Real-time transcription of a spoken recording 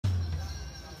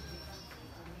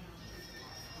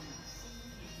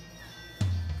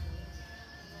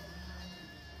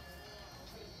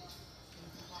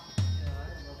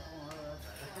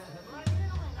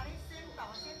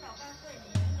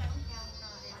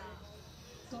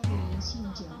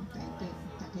众台北，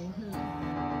大家好。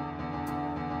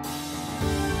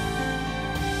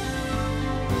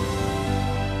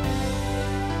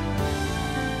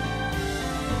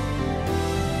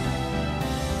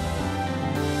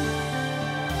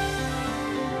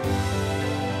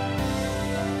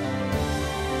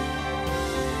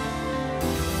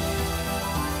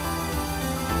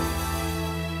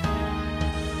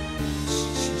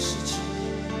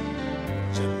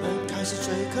追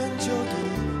根究底，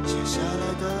接下来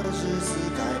的日子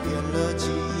改变了基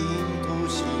因图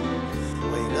形。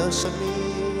为了生命，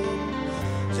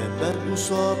人们无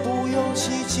所不用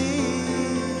其极，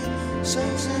甚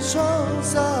至创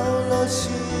造了奇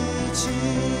迹。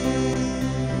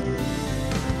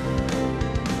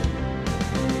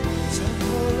挣脱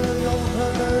了永恒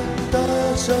的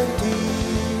真谛，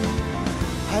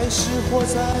还是活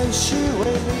在虚伪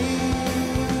里。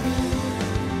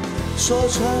说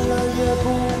穿了也不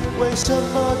为什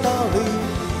么道理，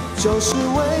就是为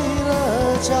了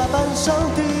假扮上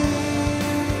帝。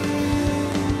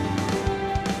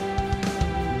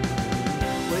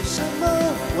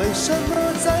为什么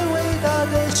在伟大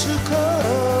的时刻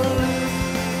里，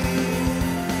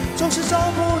总是找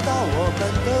不到我们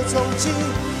的踪迹？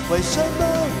为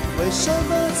什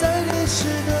么在历史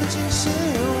的惊喜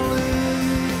里，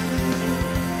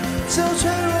只有脆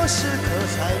弱时刻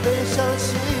才被想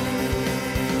起？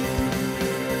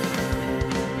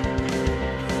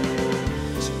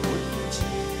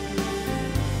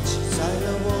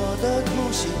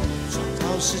创造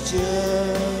世界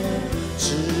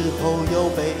之后又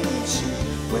被遗弃，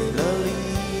为了利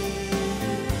益，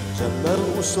人们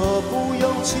无所不用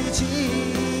其极，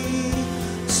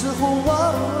似乎忘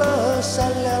了善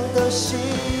良的心。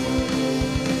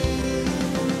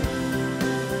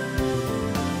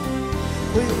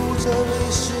回顾着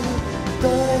历史的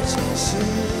惊喜，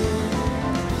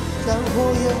战火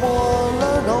淹没了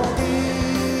农地。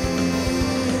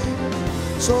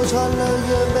说穿了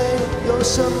也没有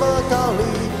什么道理，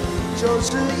就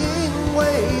是因为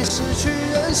失去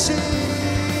人性。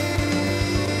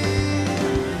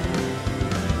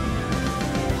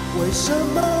为什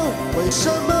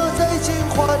么在进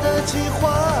化的计划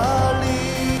里，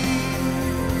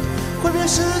毁灭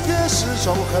世界始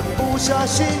终狠不下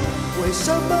心？为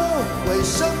什么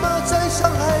在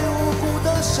伤害无辜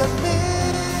的生命，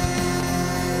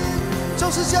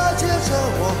总是嫁接着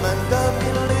我们的命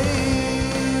令？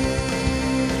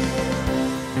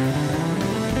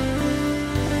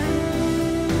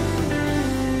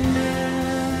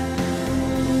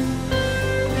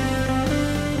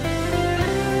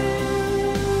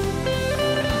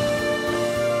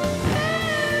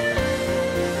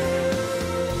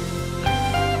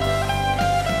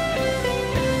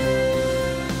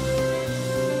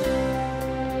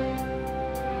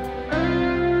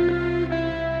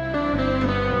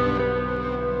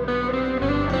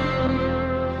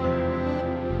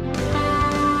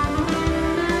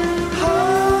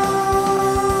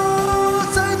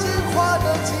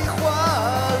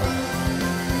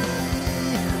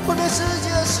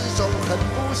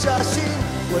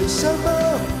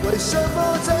为什么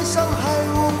在伤害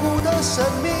无辜的生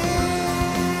命，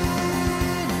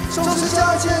总是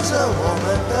嫁接着我们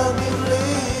的命令？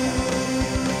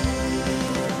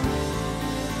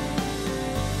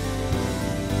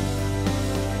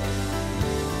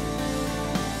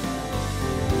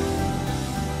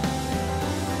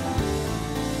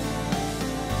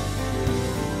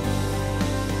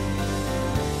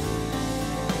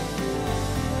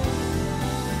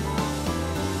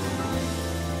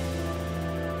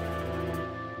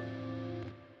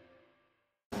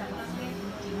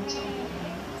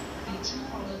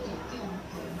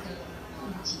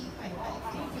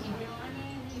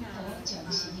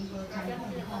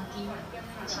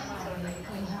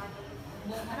无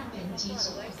方便之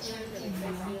处，请见谅。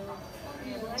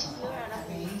我只望大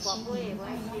家新年快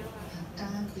乐，阖家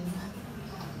平安。